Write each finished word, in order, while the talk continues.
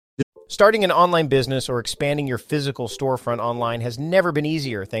Starting an online business or expanding your physical storefront online has never been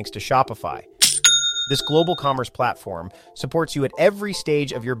easier thanks to Shopify. This global commerce platform supports you at every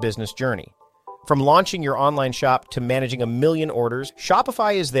stage of your business journey. From launching your online shop to managing 1 million orders,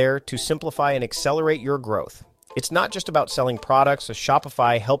 Shopify is there to simplify and accelerate your growth. It's not just about selling products, so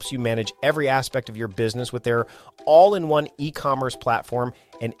Shopify helps you manage every aspect of your business with their all-in-one e-commerce platform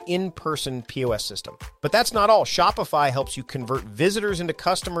and in-person POS system. But that's not all. Shopify helps you convert visitors into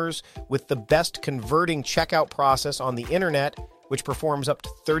customers with the best converting checkout process on the internet, which performs up to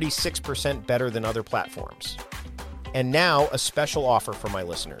 36% better than other platforms. And now, a special offer for my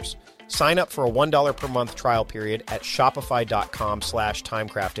listeners. Sign up for a $1 per month trial period at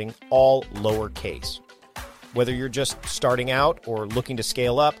shopify.com/timecrafting, all lowercase. Whether you're just starting out or looking to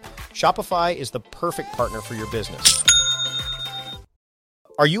scale up, Shopify is the perfect partner for your business.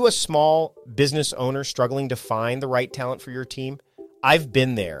 Are you a small business owner struggling to find the right talent for your team? I've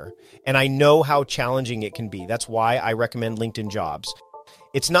been there, and I know how challenging it can be. That's why I recommend LinkedIn Jobs.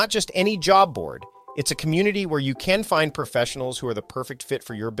 It's not just any job board. It's a community where you can find professionals who are the perfect fit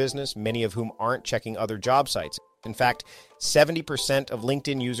for your business, many of whom aren't checking other job sites. In fact, 70% of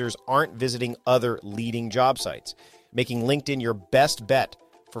LinkedIn users aren't visiting other leading job sites, making LinkedIn your best bet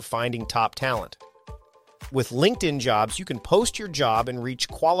for finding top talent. With LinkedIn Jobs, you can post your job and reach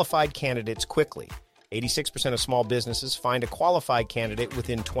qualified candidates quickly. 86% of small businesses find a qualified candidate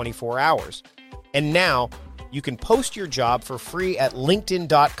within 24 hours. And now, you can post your job for free at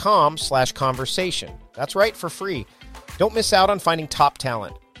linkedin.com/conversation. That's right, for free. Don't miss out on finding top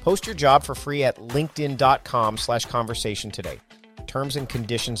talent. Post your job for free at linkedin.com/conversation today. Terms and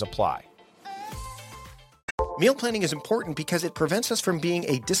conditions apply. Meal planning is important because it prevents us from being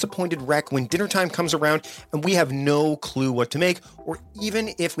a disappointed wreck when dinner time comes around and we have no clue what to make, or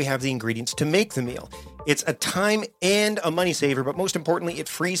even if we have the ingredients to make the meal. It's a time and a money saver, but most importantly, it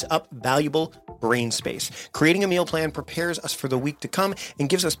frees up valuable brain space. Creating a meal plan prepares us for the week to come and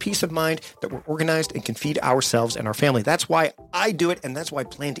gives us peace of mind that we're organized and can feed ourselves and our family. That's why I do it, and that's why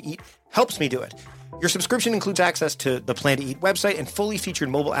Plan to Eat helps me do it. Your subscription includes access to the Plan to Eat website and fully featured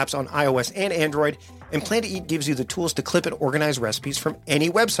mobile apps on iOS and Android. And Plan to Eat gives you the tools to clip and organize recipes from any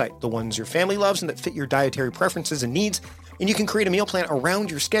website, the ones your family loves and that fit your dietary preferences and needs. And you can create a meal plan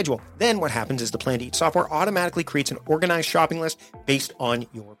around your schedule. Then what happens is the Plan to Eat software automatically creates an organized shopping list based on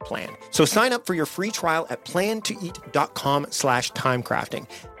your plan. So sign up for your free trial at plantoeat.com/timecrafting.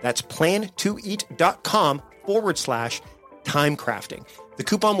 That's plantoeat.com/timecrafting. The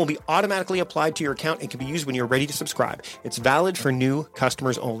coupon will be automatically applied to your account and can be used when you're ready to subscribe. It's valid for new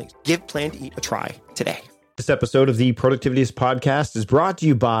customers only. Give Plan to Eat a try today. This episode of the Productivityist Podcast is brought to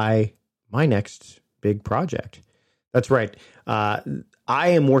you by my next big project. That's right. I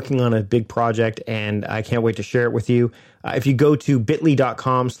am working on a big project and I can't wait to share it with you. If you go to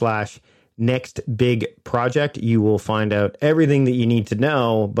bit.ly/nextbigproject, you will find out everything that you need to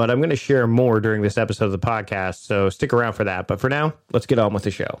know, but I'm going to share more during this episode of the podcast, so stick around for that. But for now, let's get on with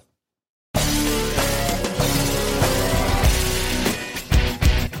the show.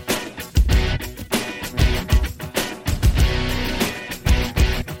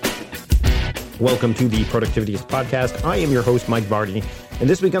 Welcome to the Productivityist Podcast. I am your host, Mike Vardy, and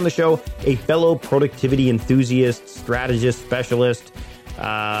this week on the show, a fellow productivity enthusiast, strategist, specialist,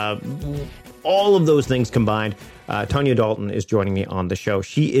 all of those things combined. Tonya Dalton is joining me on the show.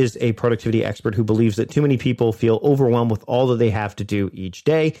 She is a productivity expert who believes that too many people feel overwhelmed with all that they have to do each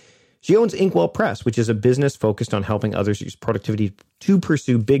day. She owns Inkwell Press, which is a business focused on helping others use productivity to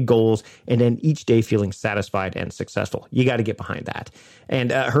pursue big goals and end each day feeling satisfied and successful. You got to get behind that.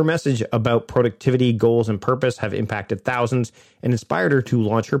 And her message about productivity, goals, and purpose have impacted thousands and inspired her to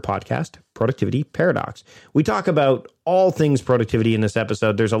launch her podcast, Productivity Paradox. We talk about all things productivity in this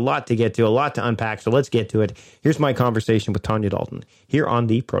episode. There's a lot to get to, a lot to unpack, so let's get to it. Here's my conversation with Tonya Dalton here on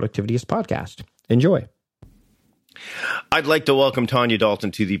the Productivityist Podcast. Enjoy. I'd like to welcome Tonya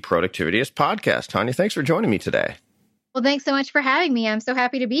Dalton to the Productivityist Podcast. Tonya, thanks for joining me today. Well, thanks so much for having me. I'm so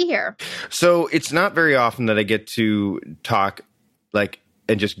happy to be here. So it's not very often that I get to talk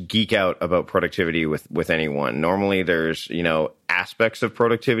and just geek out about productivity with anyone. Normally there's, aspects of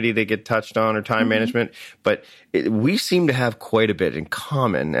productivity that get touched on or time management, but we seem to have quite a bit in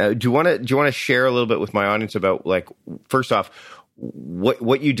common. Do you want to share a little bit with my audience about, first off,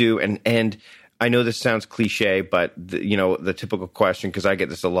 what you do and I know this sounds cliche, but the typical question, because I get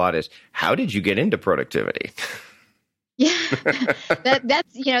this a lot, is how did you get into productivity? Yeah,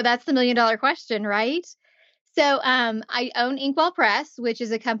 that's the $1 million question, right? So I own Inkwell Press, which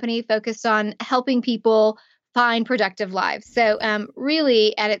is a company focused on helping people find productive lives. So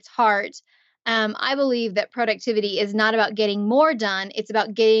really, at its heart, I believe that productivity is not about getting more done. It's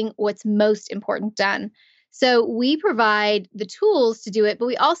about getting what's most important done. So we provide the tools to do it, but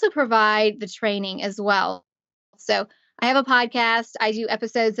we also provide the training as well. So I have a podcast. I do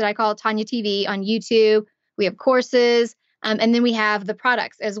episodes that I call Tonya TV on YouTube. We have courses, and then we have the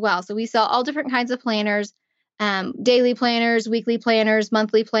products as well. So we sell all different kinds of planners, daily planners, weekly planners,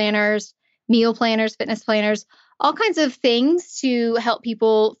 monthly planners, meal planners, fitness planners, all kinds of things to help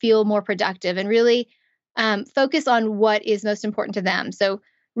people feel more productive and really focus on what is most important to them. So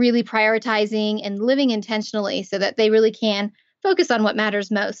really prioritizing and living intentionally so that they really can focus on what matters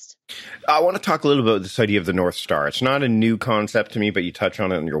most. I want to talk a little bit about this idea of the North Star. It's not a new concept to me, but you touch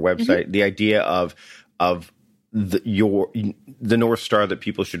on it on your website. Mm-hmm. The idea of the North Star that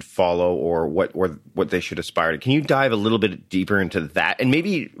people should follow, or what they should aspire to. Can you dive a little bit deeper into that, and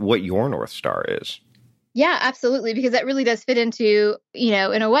maybe what your North Star is? Yeah, absolutely, because that really does fit into,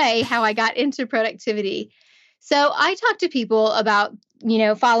 in a way, how I got into productivity. So I talk to people about,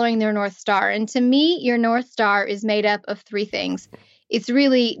 following their North Star. And to me, your North Star is made up of three things. It's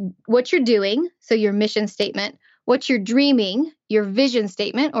really what you're doing, so your mission statement, what you're dreaming, your vision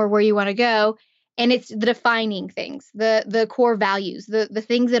statement, or where you want to go, and it's the defining things, the core values, the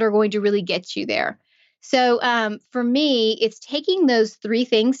things that are going to really get you there. So for me, it's taking those three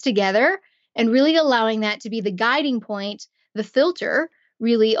things together and really allowing that to be the guiding point, the filter,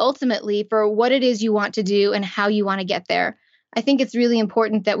 really ultimately for what it is you want to do and how you want to get there. I think it's really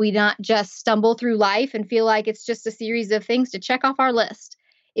important that we not just stumble through life and feel like it's just a series of things to check off our list.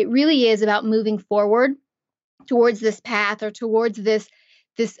 It really is about moving forward towards this path or towards this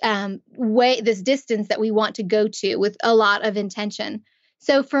distance that we want to go to with a lot of intention.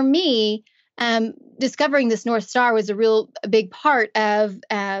 So for me, discovering this North Star was a big part of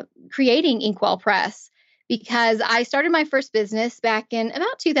creating Inkwell Press, because I started my first business back in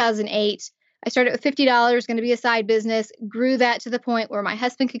about 2008. I started with $50, going to be a side business, grew that to the point where my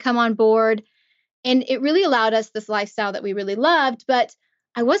husband could come on board. And it really allowed us this lifestyle that we really loved, but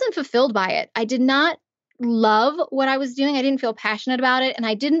I wasn't fulfilled by it. I did not love what I was doing. I didn't feel passionate about it. And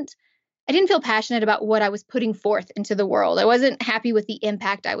I didn't feel passionate about what I was putting forth into the world. I wasn't happy with the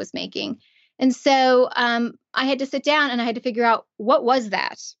impact I was making. And so I had to sit down and I had to figure out, what was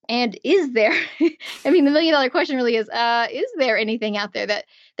that? And is there, I mean, the $1 million question really is there anything out there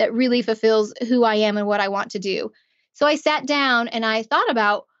that really fulfills who I am and what I want to do? So I sat down and I thought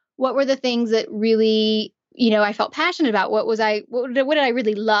about what were the things that really, I felt passionate about. What did I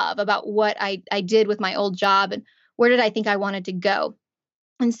really love about what I did with my old job, and where did I think I wanted to go?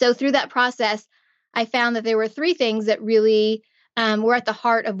 And so through that process, I found that there were three things that really were at the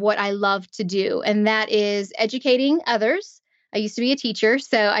heart of what I love to do. And that is educating others. I used to be a teacher,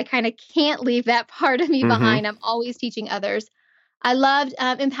 so I kind of can't leave that part of me behind. I'm always teaching others. I loved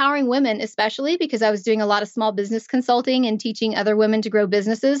empowering women, especially because I was doing a lot of small business consulting and teaching other women to grow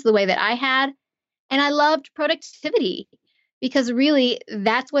businesses the way that I had. And I loved productivity, because really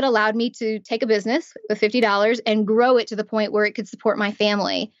that's what allowed me to take a business with $50 and grow it to the point where it could support my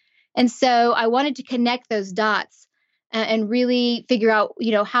family. And so I wanted to connect those dots and really figure out,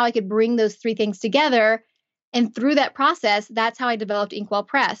 how I could bring those three things together. And through that process, that's how I developed Inkwell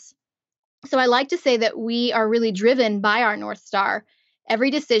Press. So I like to say that we are really driven by our North Star.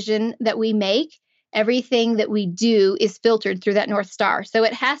 Every decision that we make, everything that we do is filtered through that North Star. So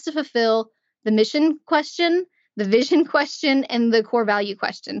it has to fulfill the mission question, the vision question, and the core value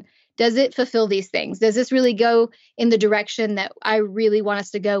question. Does it fulfill these things? Does this really go in the direction that I really want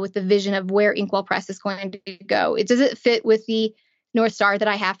us to go with the vision of where Inkwell Press is going to go? Does it fit with the North Star that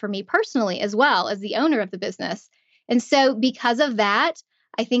I have for me personally, as well as the owner of the business? And so because of that,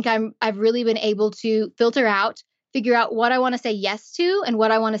 I think I've really been able to filter out, figure out what I want to say yes to and what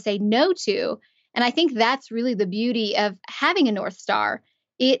I want to say no to. And I think that's really the beauty of having a North Star.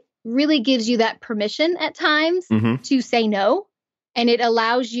 It really gives you that permission at times to say no. And it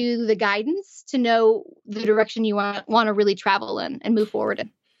allows you the guidance to know the direction you want to really travel in and move forward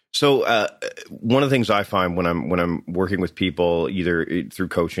in. So one of the things I find when I'm working with people, either through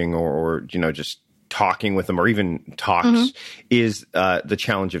coaching or just talking with them, or even talks, is the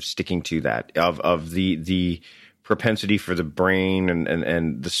challenge of sticking to that, of the propensity for the brain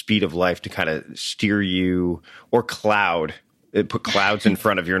and the speed of life to kind of steer you, or put clouds in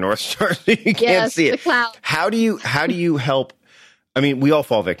front of your North Star so you can't see it. The cloud. How do you help? I mean, we all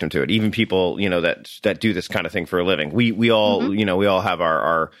fall victim to it. Even people, that do this kind of thing for a living. We all, we all have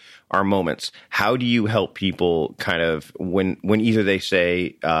our moments. How do you help people kind of when either they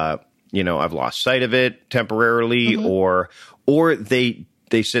say, I've lost sight of it temporarily, or they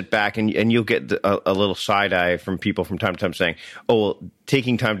they sit back and you'll get a little side eye from people from time to time saying, oh, well,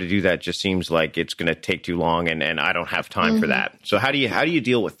 taking time to do that just seems like it's going to take too long and I don't have time for that. So how do you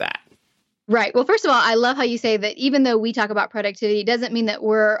deal with that? Right. Well, first of all, I love how you say that even though we talk about productivity, it doesn't mean that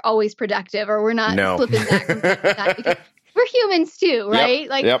we're always productive or we're not flipping back from time to time, because we're humans too, right?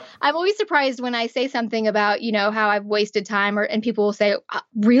 I'm always surprised when I say something about, how I've wasted time and people will say,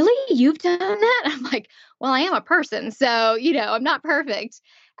 really? You've done that? I'm like, well, I am a person, so, I'm not perfect.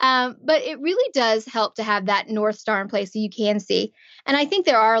 But it really does help to have that North Star in place so you can see. And I think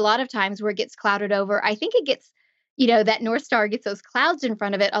there are a lot of times where it gets clouded over. I think it gets, that North Star gets those clouds in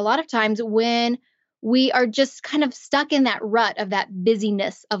front of it a lot of times when we are just kind of stuck in that rut of that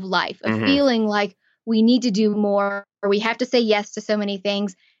busyness of life, of feeling like we need to do more, or we have to say yes to so many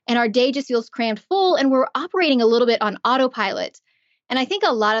things. And our day just feels crammed full and we're operating a little bit on autopilot. And I think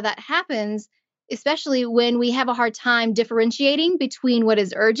a lot of that happens, especially when we have a hard time differentiating between what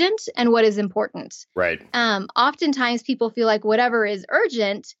is urgent and what is important. Right. Oftentimes people feel like whatever is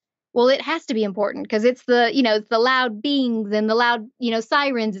urgent, well, it has to be important because it's it's the loud beings and the loud,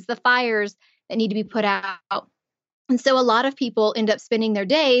 sirens, it's the fires that need to be put out. And so a lot of people end up spending their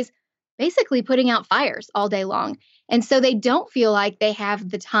days basically putting out fires all day long. And so they don't feel like they have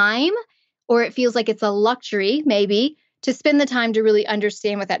the time, or it feels like it's a luxury maybe to spend the time to really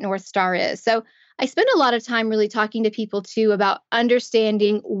understand what that North Star is. So I spend a lot of time really talking to people too about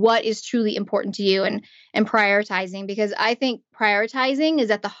understanding what is truly important to you and prioritizing, because I think prioritizing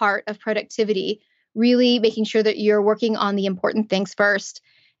is at the heart of productivity, really making sure that you're working on the important things first.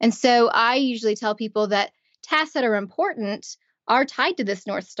 And so I usually tell people that tasks that are important are tied to this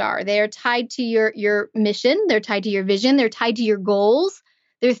North Star. They are tied to your mission. They're tied to your vision. They're tied to your goals.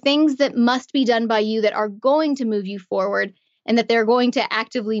 They're things that must be done by you that are going to move you forward and that they're going to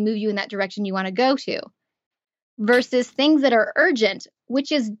actively move you in that direction you want to go to, versus things that are urgent,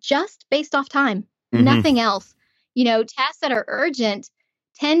 which is just based off time, nothing else. Tasks that are urgent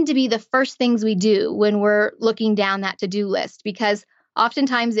tend to be the first things we do when we're looking down that to-do list, because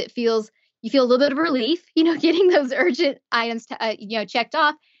oftentimes you feel a little bit of relief, getting those urgent items, checked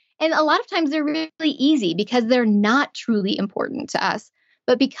off. And a lot of times they're really easy because they're not truly important to us.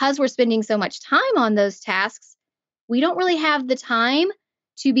 But because we're spending so much time on those tasks, we don't really have the time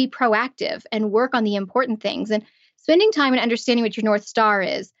to be proactive and work on the important things. And spending time and understanding what your North Star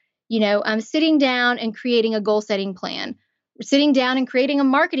is, sitting down and creating a goal setting plan, sitting down and creating a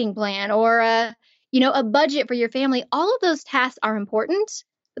marketing plan, or a budget for your family. All of those tasks are important,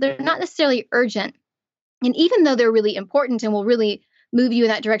 but they're not necessarily urgent. And even though they're really important and will really move you in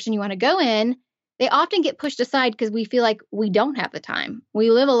that direction you want to go in, they often get pushed aside because we feel like we don't have the time. We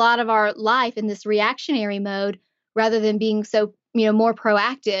live a lot of our life in this reactionary mode rather than being so, more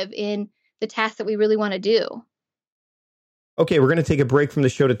proactive in the tasks that we really want to do. Okay, we're going to take a break from the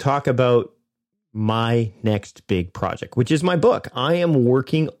show to talk about my next big project, which is my book. I am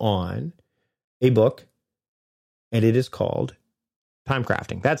working on a book, and it is called Time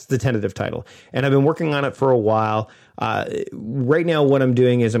Crafting. That's the tentative title. And I've been working on it for a while. Right now, what I'm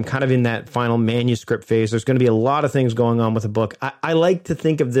doing is I'm kind of in that final manuscript phase. There's going to be a lot of things going on with the book. I like to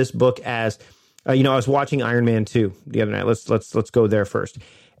think of this book as, I was watching Iron Man 2 the other night. Let's go there first.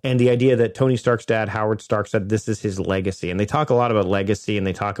 And the idea that Tony Stark's dad, Howard Stark, said this is his legacy. And they talk a lot about legacy, and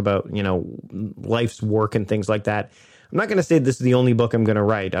they talk about, life's work and things like that. I'm not going to say this is the only book I'm going to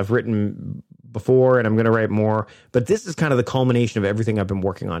write. I've written before and I'm going to write more, but this is kind of the culmination of everything I've been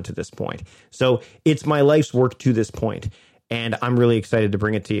working on to this point. So it's my life's work to this point, and I'm really excited to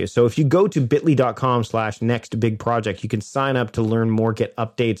bring it to you. So if you go to bit.ly/nextbigproject, you can sign up to learn more, get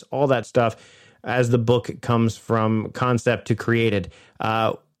updates, all that stuff as the book comes from concept to created.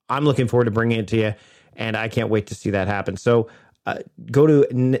 I'm looking forward to bringing it to you, and I can't wait to see that happen. So go to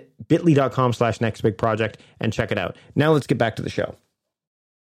bit.ly/nextbigproject and check it out. Now let's get back to the show.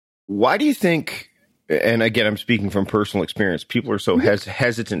 Why do you think, and again, I'm speaking from personal experience, people are so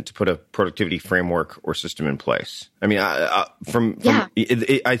hesitant to put a productivity framework or system in place? I mean, I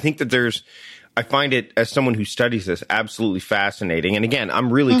think that I find it, as someone who studies this, absolutely fascinating. And again,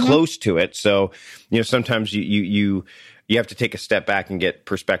 I'm really close to it. So, sometimes you have to take a step back and get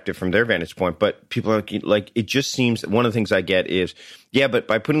perspective from their vantage point. But people are like, it just seems, one of the things I get is, but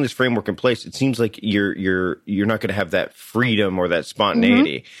by putting this framework in place, it seems like you're not going to have that freedom or that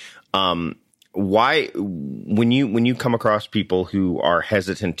spontaneity. Why, when you come across people who are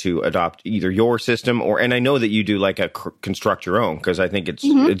hesitant to adopt either your system and I know that you do like a construct your own, because I think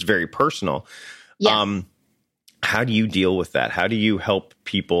it's very personal. Yes. How do you deal with that? How do you help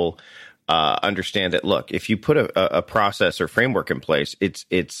people understand that, look, if you put a process or framework in place,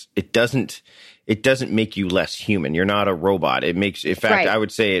 it doesn't make you less human. You're not a robot. It makes, in fact, Right. I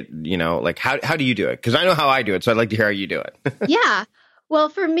would say, like, how do you do it? Because I know how I do it, so I'd like to hear how you do it. Yeah. Well,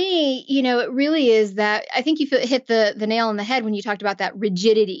 for me, it really is that I think you hit the nail on the head when you talked about that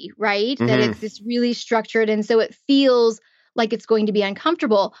rigidity, right? That Mhm. it's this really structured, and so it feels like it's going to be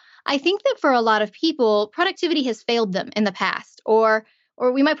uncomfortable. I think that for a lot of people, productivity has failed them in the past, or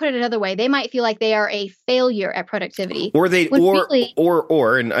we might put it another way, they might feel like they are a failure at productivity. Or they, When really,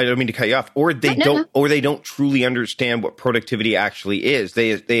 and I don't mean to cut you off, or they no, no. they don't truly understand what productivity actually is.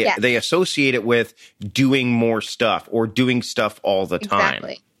 Yes. They associate it with doing more stuff or doing stuff all the time.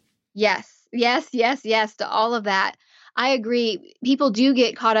 Exactly. Yes to all of that. I agree. People do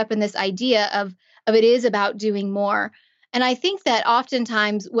get caught up in this idea of it is about doing more. And I think that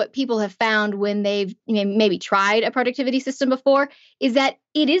oftentimes what people have found when they've maybe tried a productivity system before is that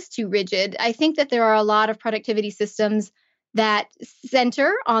it is too rigid. I think that there are a lot of productivity systems that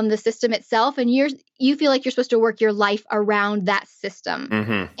center on the system itself, and you feel like you're supposed to work your life around that system.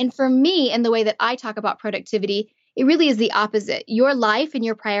 Mm-hmm. And for me, and the way that I talk about productivity, it really is the opposite. Your life and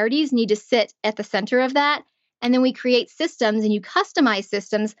your priorities need to sit at the center of that. And then we create systems and you customize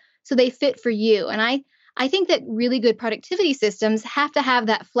systems so they fit for you. And I think that really good productivity systems have to have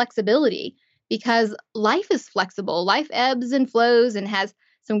that flexibility because life is flexible. Life ebbs and flows and has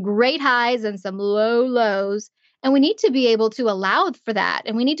some great highs and some low lows. And we need to be able to allow for that.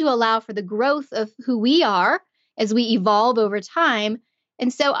 And we need to allow for the growth of who we are as we evolve over time.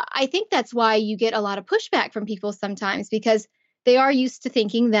 And so I think that's why you get a lot of pushback from people sometimes because they are used to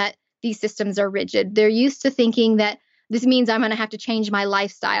thinking that these systems are rigid. They're used to thinking that this means I'm going to have to change my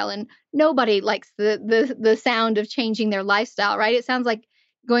lifestyle. And nobody likes the sound of changing their lifestyle, right? It sounds like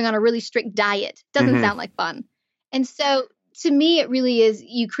going on a really strict diet. Doesn't sound like fun. And so to me, it really is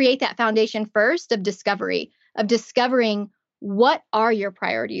you create that foundation first of discovering what are your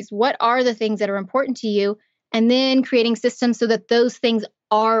priorities? What are the things that are important to you? And then creating systems so that those things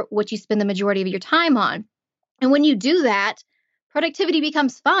are what you spend the majority of your time on. And when you do that, productivity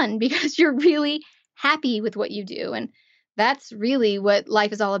becomes fun because you're really happy with what you do. And that's really what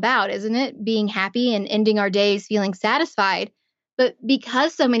life is all about, isn't it? Being happy and ending our days feeling satisfied. But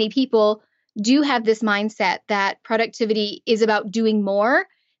because so many people do have this mindset that productivity is about doing more,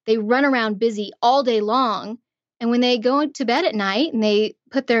 they run around busy all day long. And when they go to bed at night and they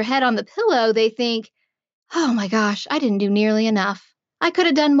put their head on the pillow, they think, oh my gosh, I didn't do nearly enough. I could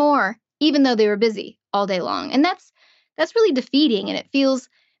have done more, even though they were busy all day long. And that's really defeating, and it feels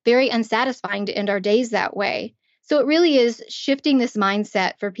very unsatisfying to end our days that way. So it really is shifting this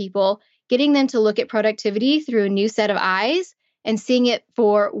mindset for people, getting them to look at productivity through a new set of eyes and seeing it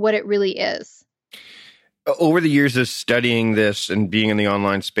for what it really is. Over the years of studying this and being in the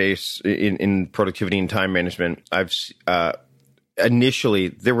online space in productivity and time management, I've initially,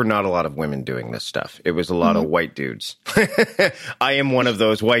 there were not a lot of women doing this stuff. It was a lot of white dudes. I am one of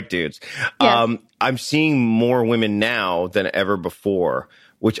those white dudes. Yes. I'm seeing more women now than ever before,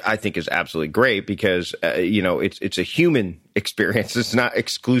 which I think is absolutely great because, it's a human experience. It's not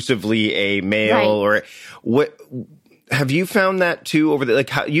exclusively a male or what. Have you found that too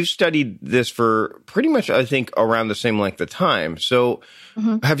how you've studied this for pretty much, I think, around the same length of time. So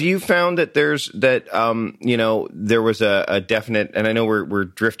have you found that there was a definite, and I know we're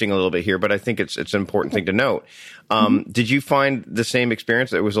drifting a little bit here, but I think it's an important thing to note. Did you find the same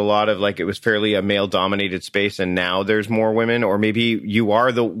experience? There was a lot of it was fairly a male dominated space and now there's more women, or maybe you are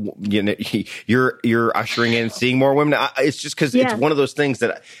you're ushering in seeing more women. It's just because it's one of those things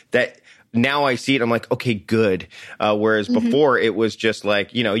that now I see it, I'm like, okay, good. Whereas before it was just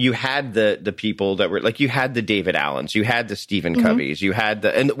you had the people that were you had the David Allens, you had the Stephen Coveys, you had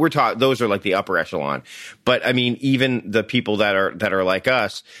and those are like the upper echelon. But I mean, even the people that are like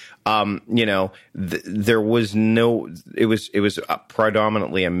us, there was it was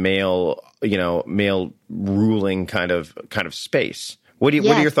predominantly a male ruling kind of space. What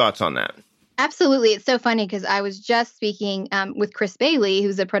are your thoughts on that? Absolutely. It's so funny because I was just speaking with Chris Bailey,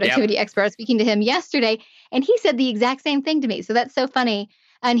 who's a productivity expert. I was speaking to him yesterday, and he said the exact same thing to me. So that's so funny.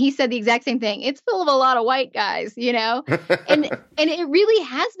 And he said the exact same thing. It's full of a lot of white guys, and it really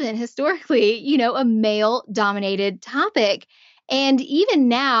has been historically, a male-dominated topic. And even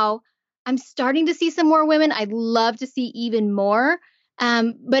now, I'm starting to see some more women. I'd love to see even more.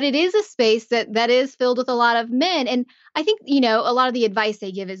 But it is a space that is filled with a lot of men. And I think, a lot of the advice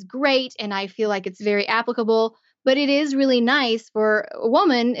they give is great. And I feel like it's very applicable. But it is really nice for a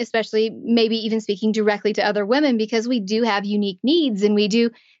woman, especially maybe even speaking directly to other women, because we do have unique needs and we do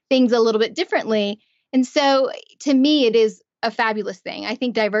things a little bit differently. And so to me, it is a fabulous thing. I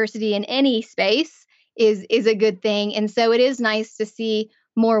think diversity in any space is a good thing. And so it is nice to see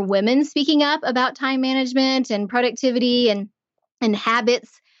more women speaking up about time management and productivity and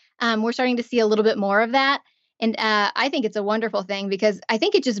habits. We're starting to see a little bit more of that. And I think it's a wonderful thing because I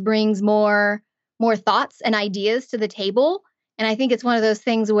think it just brings more thoughts and ideas to the table. And I think it's one of those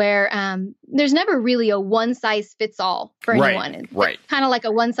things where there's never really a one size fits all for anyone. Right. It's kind of like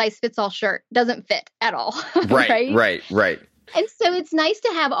a one size fits all shirt. Doesn't fit at all. Right. And so it's nice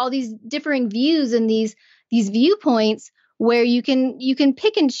to have all these differing views and these viewpoints where you can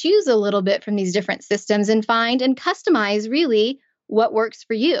pick and choose a little bit from these different systems and find and customize really what works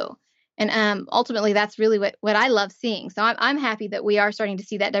for you. And ultimately, that's really what I love seeing. So I'm happy that we are starting to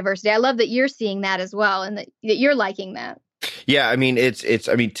see that diversity. I love that you're seeing that as well and that you're liking that. Yeah, I mean,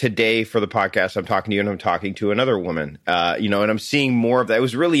 today for the podcast, I'm talking to you and I'm talking to another woman, and I'm seeing more of that. It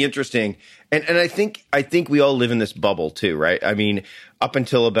was really interesting. And I think we all live in this bubble too, right? I mean, up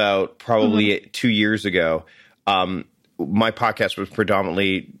until about probably 2 years ago, my podcast was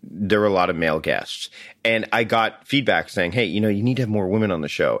predominantly, there were a lot of male guests. And I got feedback saying, hey, you need to have more women on the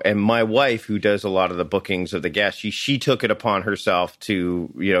show. And my wife, who does a lot of the bookings of the guests, she took it upon herself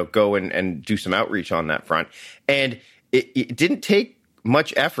to, go and do some outreach on that front. And it didn't take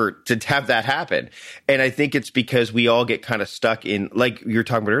much effort to have that happen. And I think it's because we all get kind of stuck in, like you were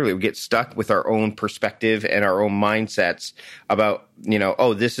talking about earlier, we get stuck with our own perspective and our own mindsets about,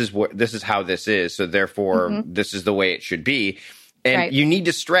 this is how this is. So therefore, this is the way it should be. And you need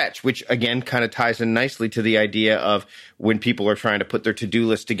to stretch, which again kind of ties in nicely to the idea of when people are trying to put their to-do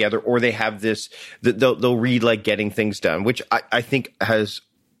list together, or they have this, they'll read like Getting Things Done, which I think has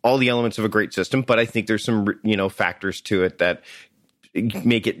all the elements of a great system, but I think there's some, factors to it that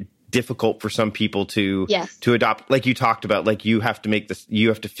make it difficult for some people to adopt. Like you talked about, like you have to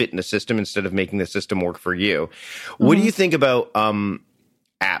fit in the system instead of making the system work for you. What do you think about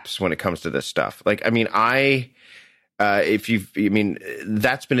apps when it comes to this stuff? Like, I mean,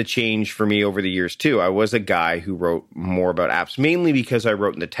 that's been a change for me over the years too. I was a guy who wrote more about apps, mainly because I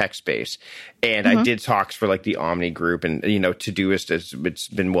wrote in the tech space, and I did talks for like the Omni group and, Todoist, it's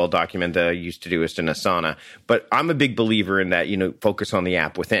been well documented. I used Todoist and Asana, but I'm a big believer in that, focus on the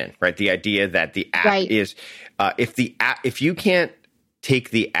app within, right? The idea that the app is, if you can't take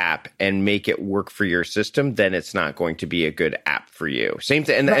the app and make it work for your system, then it's not going to be a good app for you. Same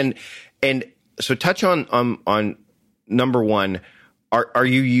thing. And so touch on number one, are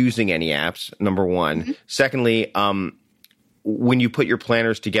you using any apps? Number one. Secondly, when you put your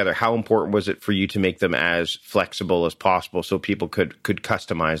planners together, how important was it for you to make them as flexible as possible so people could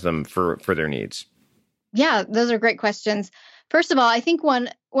customize them for their needs? Yeah, those are great questions. First of all, I think one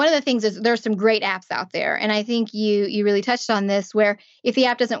of the things is there's some great apps out there. And I think you really touched on this, where if the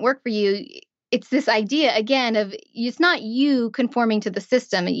app doesn't work for you, it's this idea, again, of it's not you conforming to the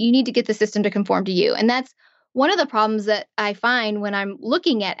system. You need to get the system to conform to you. And that's one of the problems that I find when I'm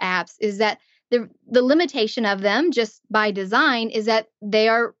looking at apps is that the limitation of them just by design is that they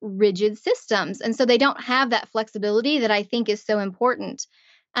are rigid systems. And so they don't have that flexibility that I think is so important.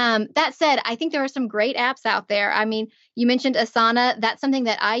 That said, I think there are some great apps out there. I mean, you mentioned Asana. That's something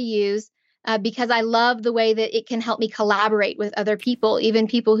that I use because I love the way that it can help me collaborate with other people, even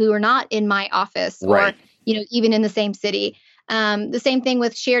people who are not in my office or, even in the same city. The same thing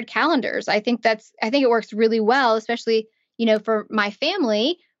with shared calendars. I think it works really well, especially, for my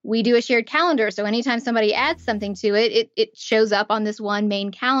family. We do a shared calendar. So anytime somebody adds something to it shows up on this one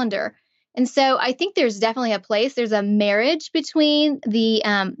main calendar. And so I think there's definitely a place. There's a marriage between the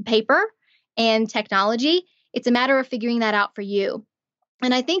paper and technology. It's a matter of figuring that out for you.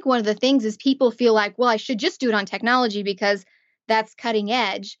 And I think one of the things is people feel like, well, I should just do it on technology because that's cutting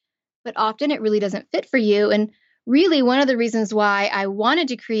edge. But often it really doesn't fit for you. And really, one of the reasons why I wanted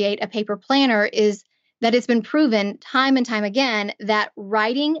to create a paper planner is that it's been proven time and time again that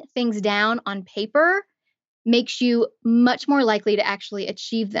writing things down on paper makes you much more likely to actually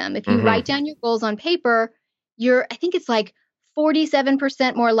achieve them. If you write down your goals on paper, I think it's like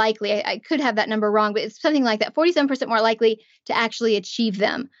 47% more likely. I could have that number wrong, but it's something like that, 47% more likely to actually achieve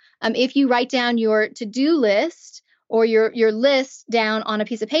them. If you write down your to-do list or your list down on a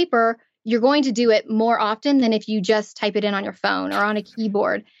piece of paper, you're going to do it more often than if you just type it in on your phone or on a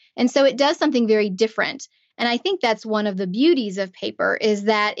keyboard. And so it does something very different. And I think that's one of the beauties of paper is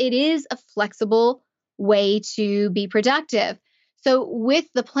that it is a flexible way to be productive. So with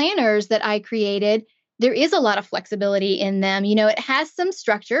the planners that I created, there is a lot of flexibility in them. It has some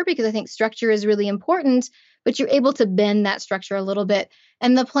structure because I think structure is really important, but you're able to bend that structure a little bit.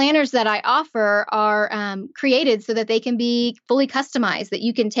 And the planners that I offer are created so that they can be fully customized, that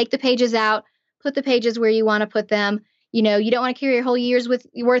you can take the pages out, put the pages where you want to put them. You don't want to carry a whole year's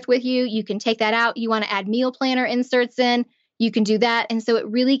worth with you. You can take that out. You want to add meal planner inserts in, you can do that. And so it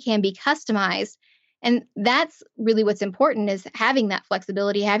really can be customized. And that's really what's important, is having that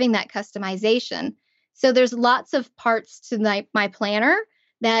flexibility, having that customization. So there's lots of parts to my planner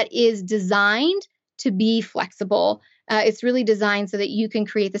that is designed to be flexible. It's really designed so that you can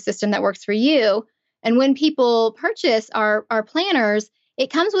create the system that works for you. And when people purchase our planners, it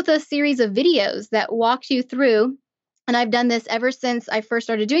comes with a series of videos that walks you through. And I've done this ever since I first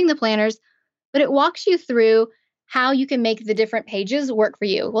started doing the planners, but it walks you through how you can make the different pages work for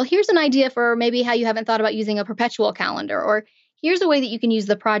you. Well, here's an idea for maybe how you haven't thought about using a perpetual calendar, or here's a way that you can use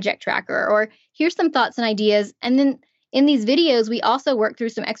the project tracker, or here's some thoughts and ideas. And then in these videos, we also work through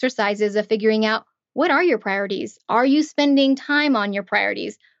some exercises of figuring out, what are your priorities? Are you spending time on your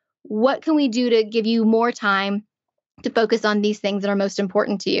priorities? What can we do to give you more time to focus on these things that are most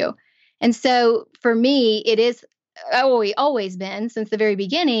important to you? And so for me, it is always been, since the very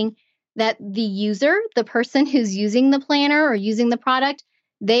beginning, that the user, the person who's using the planner or using the product,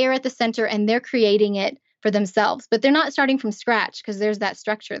 they are at the center and they're creating it for themselves. But they're not starting from scratch, because there's that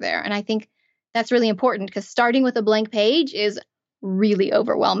structure there. And I think that's really important, because starting with a blank page is really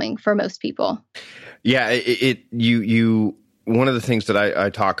overwhelming for most people. Yeah, one of the things that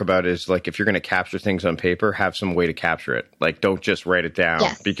I talk about is, like, if you're going to capture things on paper, have some way to capture it. Like, don't just write it down.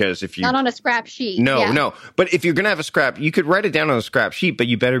 Yes. Because if you not on a scrap sheet. No. But if you're going to have a scrap, you could write it down on a scrap sheet, but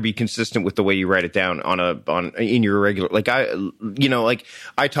you better be consistent with the way you write it down in your regular, like,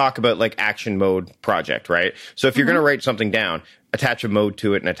 I talk about, like, action mode project, right? So if you're going to write something down, attach a mode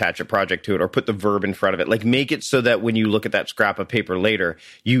to it and attach a project to it, or put the verb in front of it. Like, make it so that when you look at that scrap of paper later,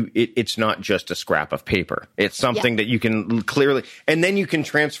 it's not just a scrap of paper. It's something that you can clearly, and then you can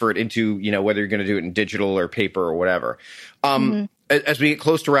transfer it into, whether you're going to do it in digital or paper or whatever. As we get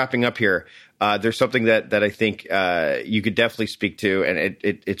close to wrapping up here, there's something that I think you could definitely speak to, and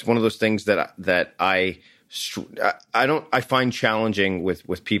it's one of those things that I find challenging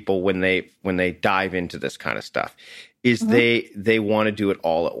with people when they dive into this kind of stuff, is they want to do it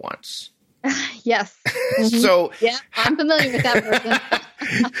all at once. Yes. So yeah, I'm familiar with that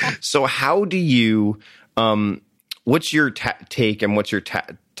person. So how do you, what's your take and what's your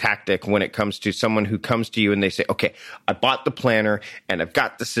tactic when it comes to someone who comes to you and they say, okay, I bought the planner and I've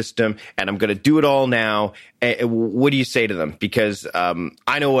got the system and I'm going to do it all now. What do you say to them? Because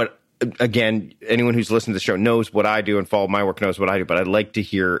I know what, again, anyone who's listened to the show knows what I do and follow my work knows what I do, but I'd like to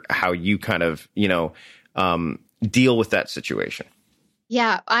hear how you kind of, deal with that situation.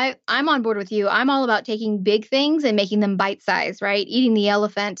 Yeah, I'm on board with you. I'm all about taking big things and making them bite-sized, right? Eating the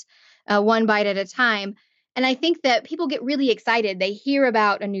elephant one bite at a time. And I think that people get really excited. They hear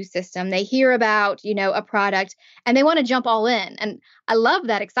about a new system. They hear about, a product, and they want to jump all in. And I love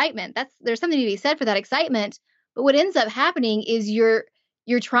that excitement. There's something to be said for that excitement. But what ends up happening is you're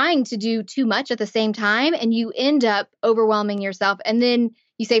trying to do too much at the same time, and you end up overwhelming yourself. And then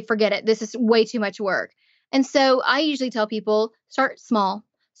you say, forget it. This is way too much work. And so I usually tell people, start small.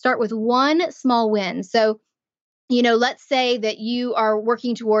 Start with one small win. So, let's say that you are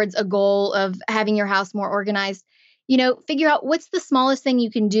working towards a goal of having your house more organized. Figure out what's the smallest thing you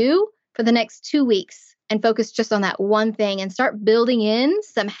can do for the next 2 weeks, and focus just on that one thing, and start building in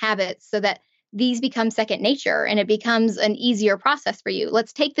some habits so that these become second nature and it becomes an easier process for you.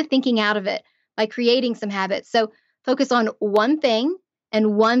 Let's take the thinking out of it by creating some habits. So focus on one thing,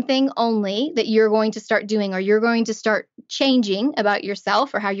 and one thing only, that you're going to start doing, or you're going to start changing about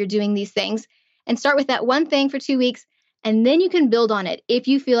yourself or how you're doing these things. And start with that one thing for 2 weeks, and then you can build on it if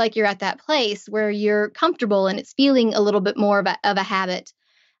you feel like you're at that place where you're comfortable and it's feeling a little bit more of a habit.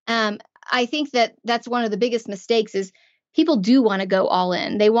 I think that that's one of the biggest mistakes, is people do want to go all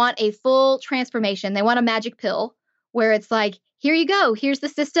in. They want a full transformation. They want a magic pill where it's like, here you go, here's the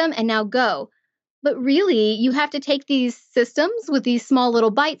system, and now go. But really, you have to take these systems with these small little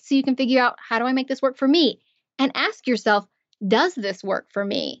bites so you can figure out, how do I make this work for me? And ask yourself, does this work for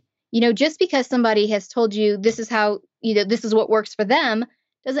me? Just because somebody has told you this is how, this is what works for them,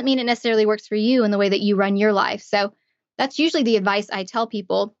 doesn't mean it necessarily works for you in the way that you run your life. So that's usually the advice I tell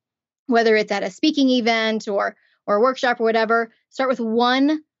people, whether it's at a speaking event or a workshop or whatever. Start with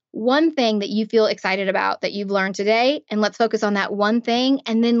one thing that you feel excited about that you've learned today, and let's focus on that one thing,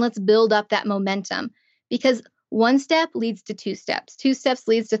 and then let's build up that momentum, because one step leads to 2 steps, 2 steps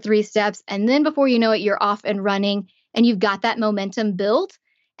leads to 3 steps, and then before you know it, you're off and running and you've got that momentum built.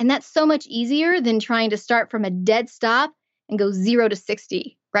 And that's so much easier than trying to start from a dead stop and go 0 to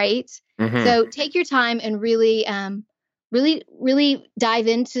 60, right? So take your time and really dive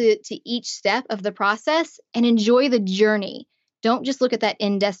into each step of the process and enjoy the journey. Don't just look at that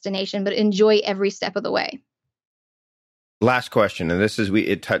end destination, but enjoy every step of the way. Last question, and this is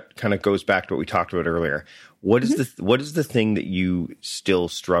kind of goes back to what we talked about earlier. What is what is the thing that you still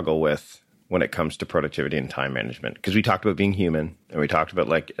struggle with when it comes to productivity and time management? Because we talked about being human, and we talked about,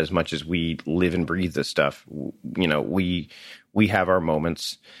 like, as much as we live and breathe this stuff, we have our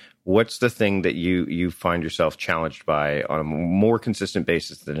moments. What's the thing that you find yourself challenged by on a more consistent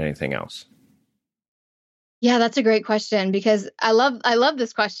basis than anything else? Yeah, that's a great question, because I love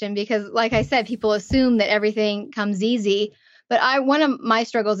this question, because, like I said, people assume that everything comes easy. But one of my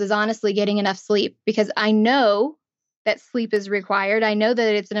struggles is honestly getting enough sleep, because I know that sleep is required. I know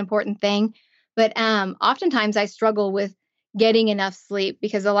that it's an important thing, but oftentimes I struggle with getting enough sleep,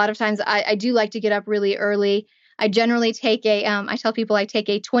 because a lot of times I do like to get up really early. I generally take I tell people I take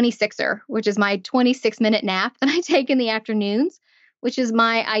a 26er, which is my 26-minute nap that I take in the afternoons, which is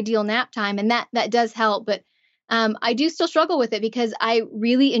my ideal nap time. And that does help. But I do still struggle with it, because I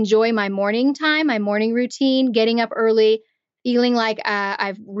really enjoy my morning time, my morning routine, getting up early, feeling like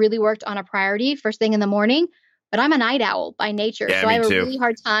I've really worked on a priority first thing in the morning. But I'm a night owl by nature. Yeah, so I have too. a really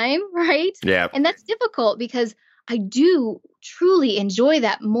hard time, right? Yeah. And that's difficult, because I do truly enjoy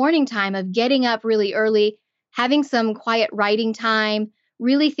that morning time of getting up really early, having some quiet writing time,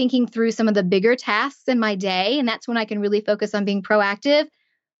 really thinking through some of the bigger tasks in my day. And that's when I can really focus on being proactive.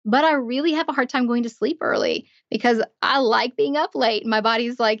 But I really have a hard time going to sleep early, because I like being up late. My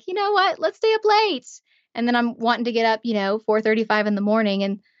body's like, you know what, let's stay up late. And then I'm wanting to get up, 4:35 in the morning.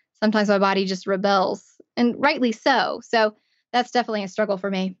 And sometimes my body just rebels, and rightly so. So that's definitely a struggle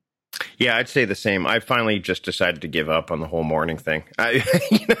for me. Yeah, I'd say the same. I finally just decided to give up on the whole morning thing. For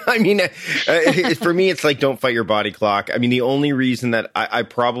me, it's like, don't fight your body clock. I mean, the only reason that I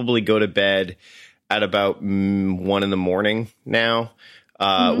probably go to bed at about 1 in the morning now,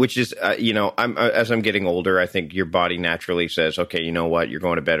 which is, as I'm getting older, I think your body naturally says, okay, you know what, you're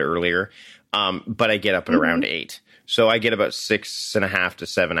going to bed earlier. But I get up at around 8. So I get about 6.5 to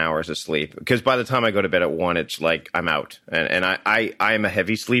 7 hours of sleep, because by the time I go to bed at 1, it's like I'm out. And I am a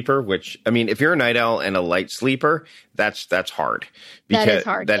heavy sleeper, which, I mean, if you're a night owl and a light sleeper, that's hard. That is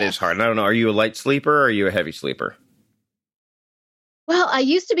hard. That is hard. And I don't know, are you a light sleeper or are you a heavy sleeper? Well, I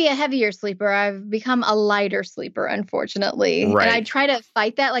used to be a heavier sleeper. I've become a lighter sleeper, unfortunately. Right. And I try to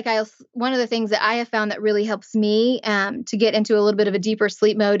fight that. One of the things that I have found that really helps me to get into a little bit of a deeper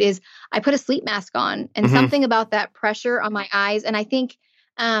sleep mode is I put a sleep mask on, and something about that pressure on my eyes. And I think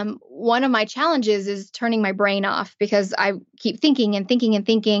one of my challenges is turning my brain off, because I keep thinking and thinking and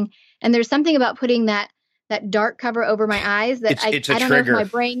thinking. And there's something about putting that dark cover over my eyes that it's I don't trigger. know if my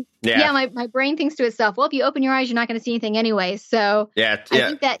brain, my brain thinks to itself, well, if you open your eyes, you're not going to see anything anyway. So I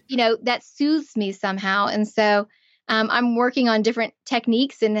think that, that soothes me somehow. And so I'm working on different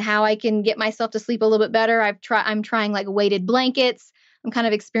techniques and how I can get myself to sleep a little bit better. I'm trying like weighted blankets. I'm kind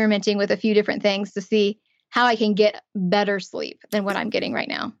of experimenting with a few different things to see how I can get better sleep than what I'm getting right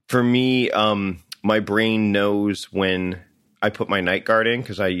now. For me, my brain knows when I put my night guard in,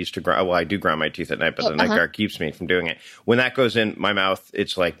 because I used to I do grind my teeth at night, but the night guard keeps me from doing it. When that goes in my mouth,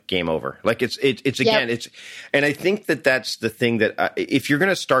 it's like game over. Like it's and I think that's the thing that if you're going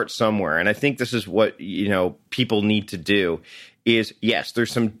to start somewhere, and I think this is what, people need to do, is, yes,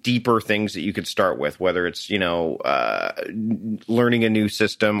 there's some deeper things that you could start with, whether it's, learning a new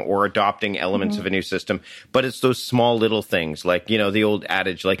system or adopting elements of a new system. But it's those small little things, like, the old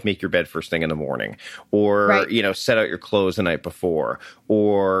adage, like, make your bed first thing in the morning, or, set out your clothes the night before,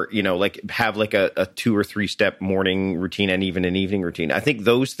 or, like, have like a 2 or 3 step morning routine and even an evening routine. I think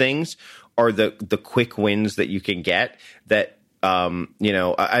those things are the quick wins that you can get that,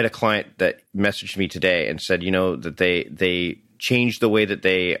 I had a client that messaged me today and said, that they changed the way that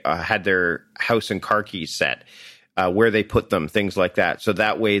they had their house and car keys set, where they put them, things like that. So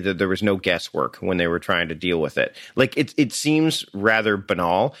that way that there was no guesswork when they were trying to deal with it. Like it seems rather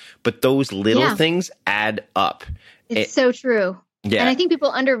banal, but those little things add up. It's so true. Yeah. And I think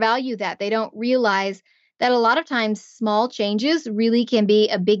people undervalue that. They don't realize that a lot of times small changes really can be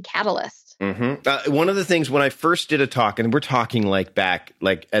a big catalyst. One of the things when I first did a talk, and we're talking back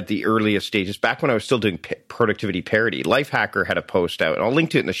at the earliest stages, back when I was still doing productivity parody, Lifehacker had a post out, and I'll link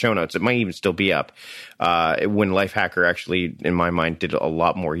to it in the show notes. It might even still be up when Lifehacker actually, in my mind, did a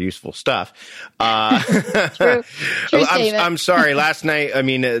lot more useful stuff. True I'm sorry. Last night,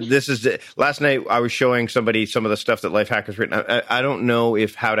 last night I was showing somebody some of the stuff that Lifehacker's written. I don't know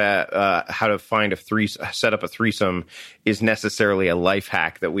if how to find set up a threesome is necessarily a life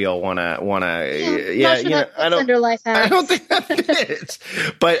hack that we all want to. Under life hacks. I don't think that is.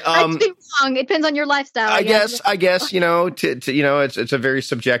 But I could be wrong. It depends on your lifestyle. I guess it's a very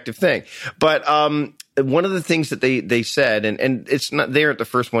subjective thing. But one of the things that they said, and it's not, they aren't the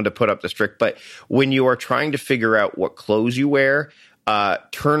first one to put up the trick, but when you are trying to figure out what clothes you wear,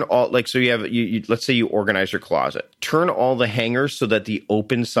 turn all, like, so you have, let's say you organize your closet, turn all the hangers so that the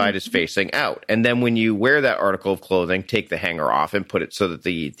open side is facing out. And then when you wear that article of clothing, take the hanger off and put it so that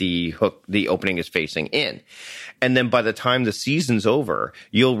the opening is facing in. And then by the time the season's over,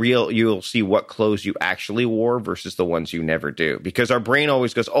 you'll see what clothes you actually wore versus the ones you never do. Because our brain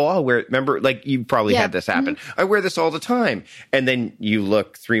always goes, oh, I'll wear it. Remember, like, you probably had this happen. I wear this all the time. And then you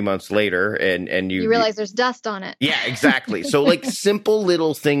look 3 months later and you realize there's dust on it. Yeah, exactly. So like simple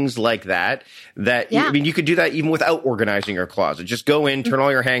little things like that, I mean, you could do that even without organizing your closet. Just go in, turn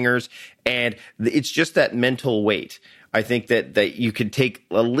all your hangers, and it's just that mental weight. I think that you could take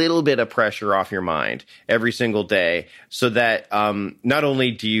a little bit of pressure off your mind every single day so that not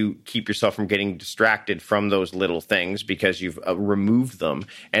only do you keep yourself from getting distracted from those little things because you've removed them,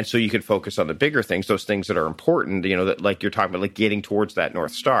 and so you can focus on the bigger things, those things that are important, you know, that like you're talking about, like getting towards that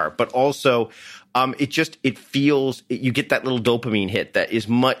North Star, but also it feels, you get that little dopamine hit that is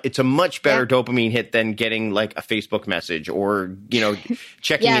it's a much better dopamine hit than getting like a Facebook message or, you know,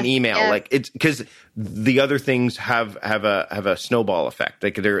 checking an email. Like it's because the other things have a snowball effect.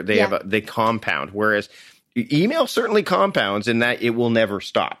 Like they compound. Whereas email certainly compounds in that it will never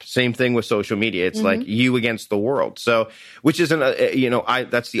stop. Same thing with social media. It's like you against the world. So, which isn't,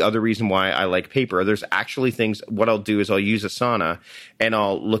 that's the other reason why I like paper. There's actually things, what I'll do is I'll use Asana and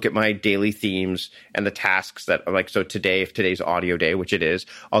I'll look at my daily themes and the tasks that like, so today, if today's audio day, which it is,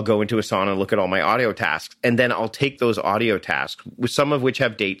 I'll go into Asana and look at all my audio tasks. And then I'll take those audio tasks, some of which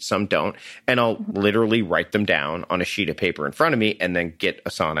have dates, some don't. And I'll literally write them down on a sheet of paper in front of me and then get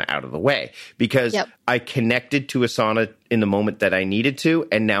Asana out of the way because I connected to Asana in the moment that I needed to,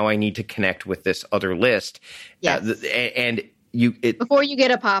 and now I need to connect with this other list. Yes. Before you get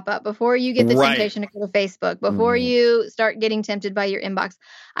a pop-up, before you get the temptation to go to Facebook, before you start getting tempted by your inbox.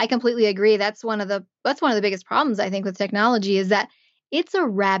 I completely agree. That's one of the biggest problems I think with technology is that it's a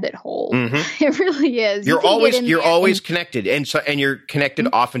rabbit hole. It really is. You're always connected, and you're connected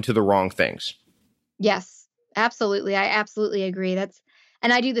often to the wrong things. Yes, absolutely. I absolutely agree.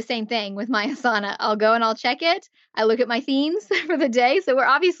 And I do the same thing with my Asana. I'll go and I'll check it. I look at my themes for the day. So we're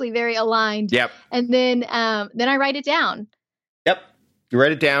obviously very aligned. Yep. And then I write it down. Yep. You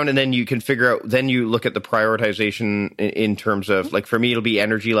write it down and then you can figure out, then you look at the prioritization in terms of, like, for me, it'll be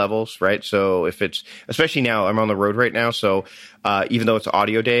energy levels, right? So if it's, especially now, I'm on the road right now. So even though it's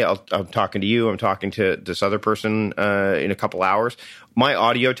audio day, I'm talking to you, I'm talking to this other person in a couple hours. My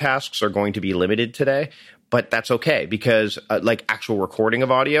audio tasks are going to be limited today. But that's okay because like actual recording of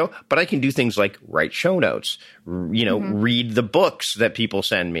audio, but I can do things like write show notes, read the books that people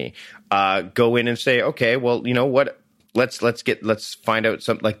send me, go in and say, okay, well, you know what? Let's find out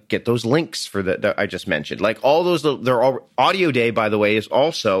some, like, get those links for that I just mentioned. Like all those, they're all audio day, by the way, is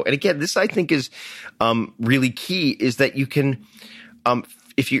also, and again, this I think is really key is that you can,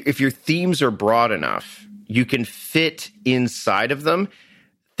 if your themes are broad enough, you can fit inside of them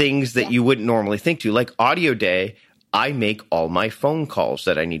things that you wouldn't normally think to. Like audio day, I make all my phone calls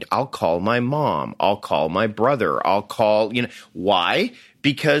that I need. I'll call my mom. I'll call my brother. I'll call, why?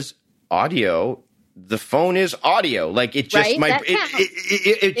 Because audio, the phone is audio. Like it just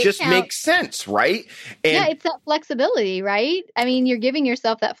it just makes sense, right? And it's that flexibility, right? I mean, you're giving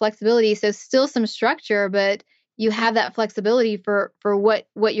yourself that flexibility. So still some structure, but you have that flexibility for what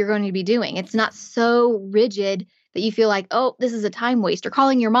you're going to be doing. It's not so rigid that you feel like, oh, this is a time waster.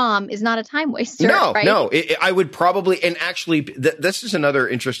 Calling your mom is not a time waster. No. I would probably, and actually, this is another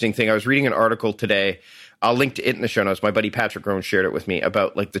interesting thing. I was reading an article today. I'll link to it in the show notes. My buddy Patrick Rohn shared it with me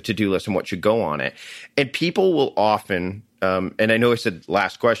about like the to-do list and what should go on it. And people will often, and I know I said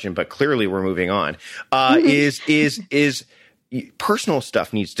last question, but clearly we're moving on, is personal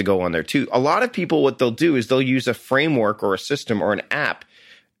stuff needs to go on there too. A lot of people, what they'll do is they'll use a framework or a system or an app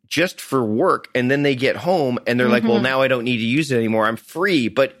just for work, and then they get home and they're like, well, now I don't need to use it anymore. I'm free.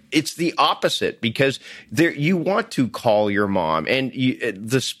 But it's the opposite because you want to call your mom, and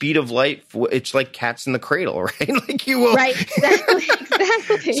the speed of light, it's like cats in the cradle, right? Like you will. Right,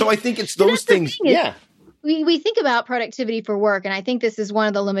 exactly. So I think it's those things. We think about productivity for work, and I think this is one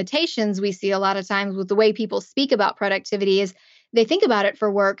of the limitations we see a lot of times with the way people speak about productivity is they think about it for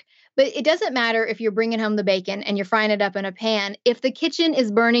work, but it doesn't matter if you're bringing home the bacon and you're frying it up in a pan. If the kitchen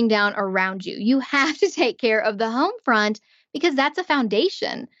is burning down around you, you have to take care of the home front because that's a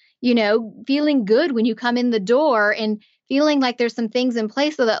foundation. Feeling good when you come in the door and feeling like there's some things in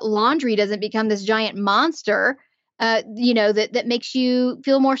place so that laundry doesn't become this giant monster, that makes you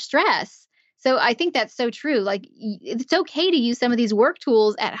feel more stress. So I think that's so true. Like it's okay to use some of these work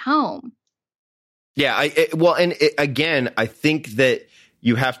tools at home. Yeah. Again, I think that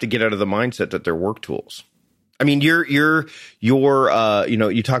you have to get out of the mindset that they're work tools. I mean, you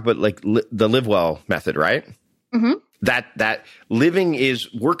talk about like the live well method, right? Mm-hmm. That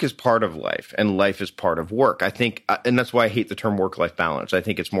work is part of life and life is part of work. I think, and that's why I hate the term work-life balance. I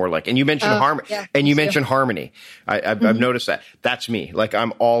think it's more like, and you mentioned harmony. I've noticed that. That's me. Like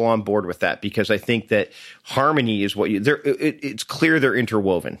I'm all on board with that because I think that harmony is it's clear they're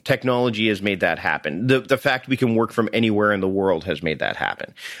interwoven. Technology has made that happen. The fact we can work from anywhere in the world has made that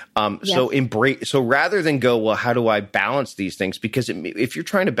happen. So rather than go, well, how do I balance these things? Because if you're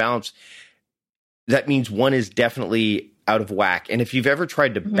trying to balance, that means one is definitely out of whack. And if you've ever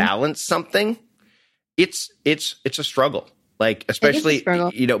tried to balance something, it's a struggle. Like, especially,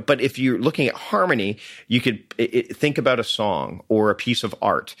 but if you're looking at harmony, you could think about a song or a piece of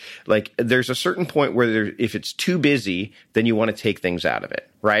art. Like there's a certain point where if it's too busy, then you want to take things out of it.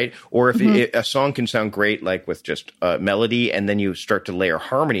 Right. Or if a song can sound great, like with just melody, and then you start to layer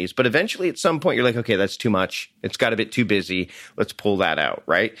harmonies. But eventually at some point you're like, okay, that's too much. It's got a bit too busy. Let's pull that out.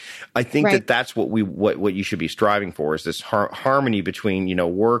 Right. I think that's what you should be striving for is this harmony between,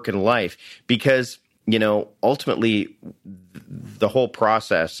 work and life, because ultimately the whole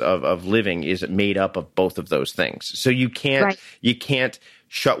process of living is made up of both of those things. So you can't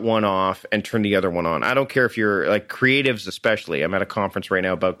shut one off and turn the other one on. I don't care if you're like creatives, especially. I'm at a conference right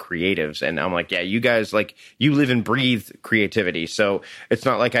now about creatives, and I'm like, yeah, you guys, like, you live and breathe creativity. So it's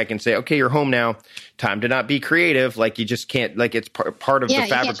not like I can say, okay, you're home now, time to not be creative. Like you just can't, like it's part of the fabric. You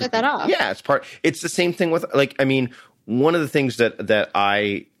can't shut that off. Yeah, it's the same thing with, like, I mean, one of the things that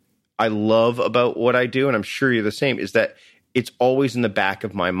I love about what I do, and I'm sure you're the same, is that it's always in the back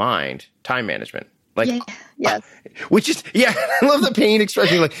of my mind, time management. Like, yes. Which is, I love the pain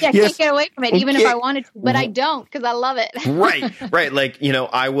expression. Like, I can't get away from it, even if I wanted to, but I don't, because I love it. Right. Like,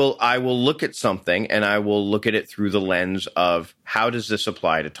 I will look at something and I will look at it through the lens of how does this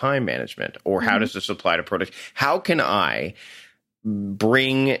apply to time management, or how does this apply to product? How can I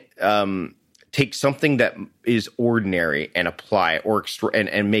bring, take something that is ordinary and apply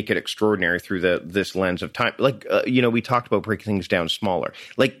and make it extraordinary through this lens of time. Like, we talked about breaking things down smaller,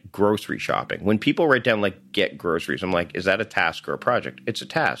 like grocery shopping. When people write down, like, get groceries, I'm like, is that a task or a project? It's a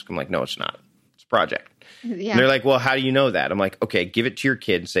task. I'm like, no, it's not. It's a project. Yeah. And they're like, well, how do you know that? I'm like, okay, give it to your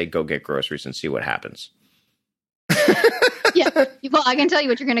kid and say, go get groceries and see what happens. Yeah. Well, I can tell you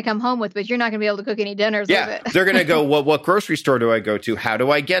what you're going to come home with, but you're not going to be able to cook any dinners with it. They're going to go, well, what grocery store do I go to? How do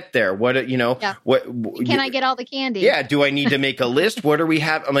I get there? What, can I get all the candy? Yeah. Do I need to make a list? What do we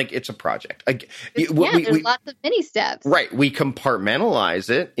have? I'm like, it's a project. There's lots of mini steps. Right. We compartmentalize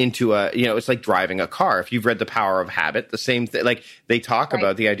it into it's like driving a car. If you've read The Power of Habit, the same thing, like they talk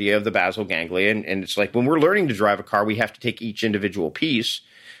about the idea of the basal ganglia. And it's like, when we're learning to drive a car, we have to take each individual piece.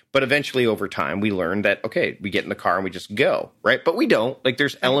 But eventually, over time, we learn that, okay, we get in the car and we just go, right? But we don't. Like,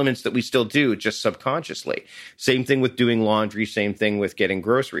 there's elements that we still do just subconsciously. Same thing with doing laundry, same thing with getting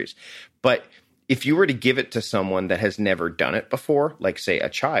groceries. But if you were to give it to someone that has never done it before, like, say, a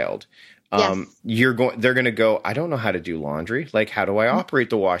child, they're going to go, I don't know how to do laundry. Like, how do I operate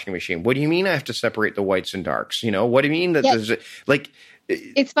the washing machine? What do you mean I have to separate the whites and darks? What do you mean that there's like...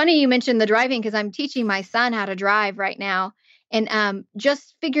 It's funny you mentioned the driving, because I'm teaching my son how to drive right now. And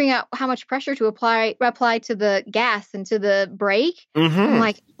just figuring out how much pressure to apply to the gas and to the brake. I'm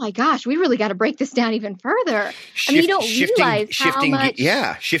like, oh my gosh, we really got to break this down even further. You don't realize how much.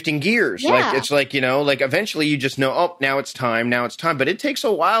 Shifting gears. Yeah. Like, it's like, like eventually you just know, oh, now it's time. But it takes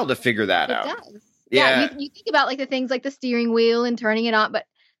a while to figure that out. It does. Yeah. You think about like the things like the steering wheel and turning it on, but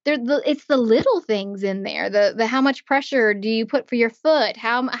it's the little things in there. The how much pressure do you put for your foot?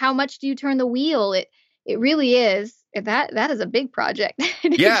 How much do you turn the wheel? It really is. That is a big project.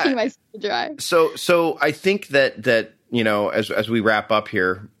 Teaching my son to drive. So I think that as we wrap up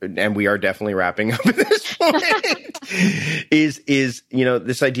here, and we are definitely wrapping up at this point, is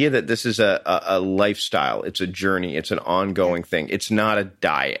this idea that this is a lifestyle. It's a journey. It's an ongoing thing. It's not a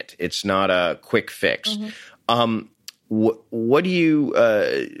diet. It's not a quick fix. What do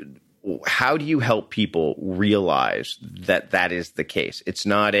you? How do you help people realize that is the case? It's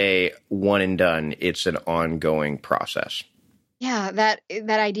not a one and done. It's an ongoing process. Yeah, that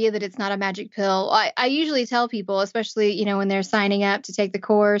idea that it's not a magic pill. I usually tell people, especially, when they're signing up to take the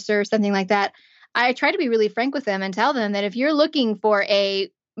course or something like that, I try to be really frank with them and tell them that if you're looking for a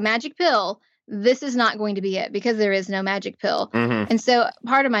magic pill, this is not going to be it, because there is no magic pill. And so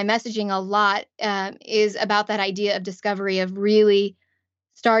part of my messaging a lot is about that idea of discovery, of really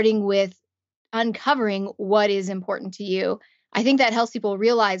starting with uncovering what is important to you. I think that helps people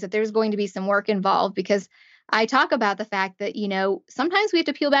realize that there's going to be some work involved, because I talk about the fact that, sometimes we have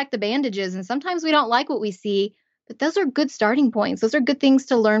to peel back the bandages and sometimes we don't like what we see, but those are good starting points. Those are good things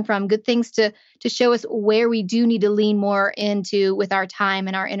to learn from, good things to show us where we do need to lean more into with our time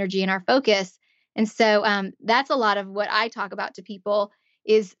and our energy and our focus. And so that's a lot of what I talk about to people,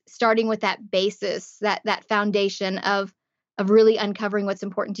 is starting with that basis, that foundation of really uncovering what's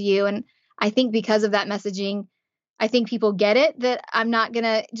important to you. And I think because of that messaging, I think people get it, that I'm not going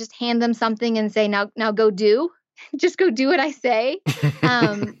to just hand them something and say, now go do, just go do what I say.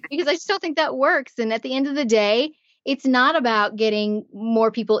 Because I just don't think that works. And at the end of the day, it's not about getting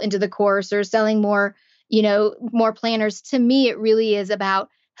more people into the course or selling more planners. To me, it really is about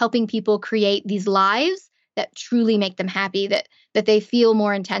helping people create these lives that truly make them happy, that they feel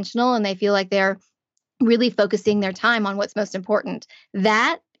more intentional and they feel like they're really focusing their time on what's most important.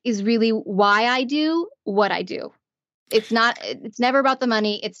 That is really why I do what I do. It's never about the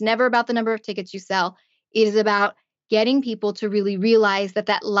money. It's never about the number of tickets you sell. It is about getting people to really realize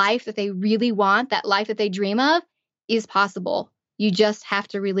that life that they really want, that life that they dream of, is possible. You just have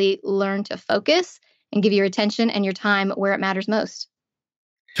to really learn to focus and give your attention and your time where it matters most.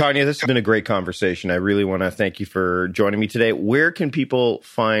 Tonya, this has been a great conversation. I really want to thank you for joining me today. Where can people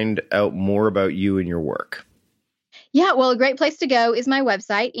find out more about you and your work? Yeah, well, a great place to go is my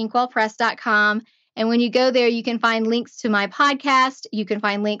website, inkwellpress.com. And when you go there, you can find links to my podcast. You can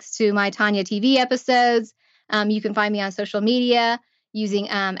find links to my Tonya TV episodes. You can find me on social media using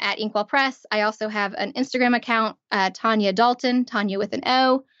at Inkwell Press. I also have an Instagram account, Tonya Dalton, Tonya with an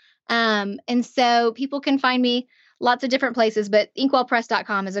O. And so people can find me lots of different places, but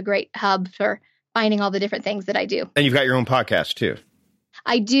inkwellpress.com is a great hub for finding all the different things that I do. And you've got your own podcast too.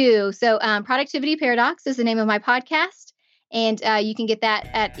 I do. So Productivity Paradox is the name of my podcast. And you can get that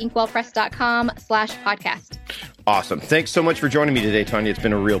at inkwellpress.com/podcast. Awesome. Thanks so much for joining me today, Tonya. It's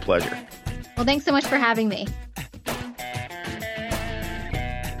been a real pleasure. Well, thanks so much for having me.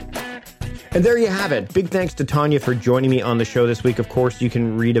 And there you have it. Big thanks to Tonya for joining me on the show this week. Of course, you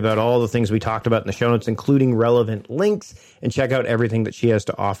can read about all the things we talked about in the show notes, including relevant links, and check out everything that she has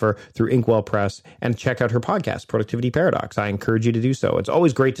to offer through Inkwell Press, and check out her podcast, Productivity Paradox. I encourage you to do so. It's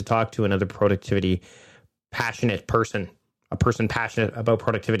always great to talk to another productivity passionate person, a person passionate about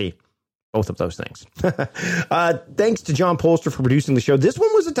productivity. Both of those things. Thanks to John Polster for producing the show. This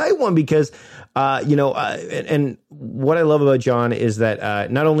one was a tight one because, and what I love about John is that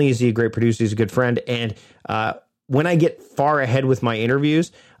not only is he a great producer, he's a good friend. And when I get far ahead with my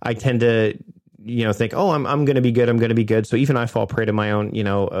interviews, I tend to, think, I'm going to be good. I'm going to be good. So even I fall prey to my own,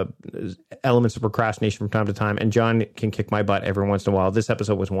 elements of procrastination from time to time. And John can kick my butt every once in a while. This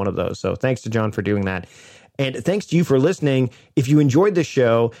episode was one of those. So thanks to John for doing that. And thanks to you for listening. If you enjoyed this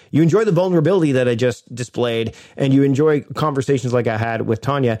show, you enjoy the vulnerability that I just displayed, and you enjoy conversations like I had with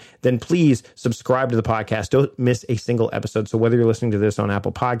Tonya, then please subscribe to the podcast. Don't miss a single episode. So whether you're listening to this on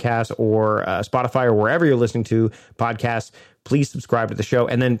Apple Podcasts or Spotify or wherever you're listening to podcasts, please subscribe to the show.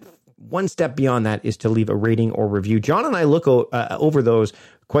 And then one step beyond that is to leave a rating or review. John and I look over those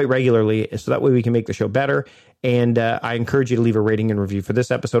quite regularly, so that way we can make the show better. And I encourage you to leave a rating and review for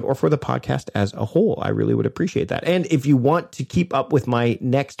this episode or for the podcast as a whole. I really would appreciate that. And if you want to keep up with my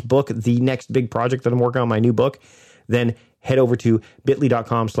next book, the next big project that I'm working on, my new book, then head over to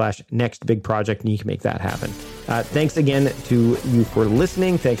bit.ly/nextbigproject and you can make that happen. Thanks again to you for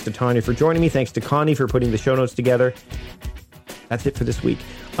listening. Thanks to Tonya for joining me. Thanks to Connie for putting the show notes together. That's it for this week.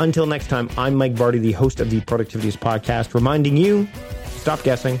 Until next time, I'm Mike Vardy, the host of the Productivities Podcast, reminding you, stop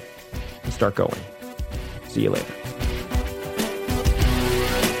guessing and start going. See you later.